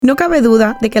No cabe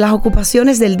duda de que las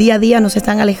ocupaciones del día a día nos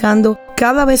están alejando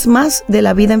cada vez más de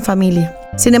la vida en familia.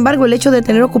 Sin embargo, el hecho de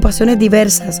tener ocupaciones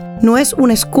diversas no es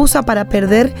una excusa para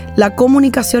perder la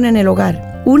comunicación en el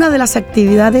hogar. Una de las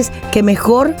actividades que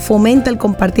mejor fomenta el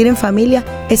compartir en familia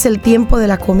es el tiempo de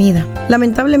la comida.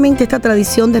 Lamentablemente, esta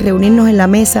tradición de reunirnos en la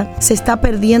mesa se está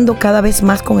perdiendo cada vez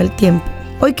más con el tiempo.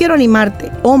 Hoy quiero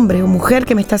animarte, hombre o mujer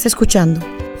que me estás escuchando,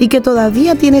 y que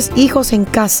todavía tienes hijos en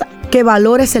casa, que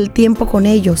valores el tiempo con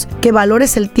ellos, que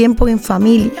valores el tiempo en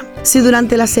familia. Si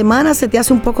durante la semana se te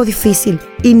hace un poco difícil,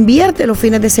 invierte los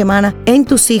fines de semana en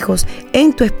tus hijos,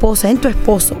 en tu esposa, en tu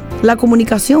esposo. La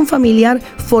comunicación familiar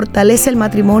fortalece el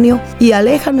matrimonio y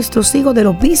aleja a nuestros hijos de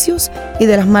los vicios y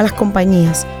de las malas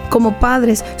compañías. Como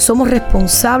padres, somos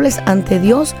responsables ante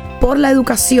Dios por la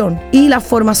educación y la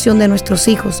formación de nuestros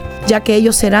hijos, ya que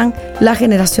ellos serán la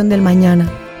generación del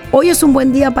mañana. Hoy es un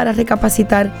buen día para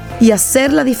recapacitar y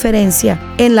hacer la diferencia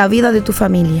en la vida de tu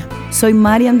familia. Soy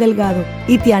Marian Delgado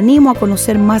y te animo a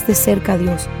conocer más de cerca a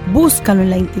Dios. Búscalo en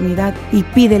la intimidad y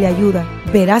pídele ayuda.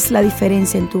 Verás la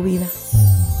diferencia en tu vida.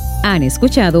 Han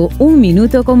escuchado Un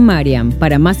Minuto con Marian.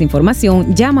 Para más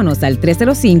información, llámanos al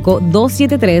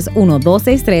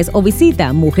 305-273-1263 o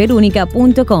visita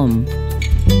mujerúnica.com.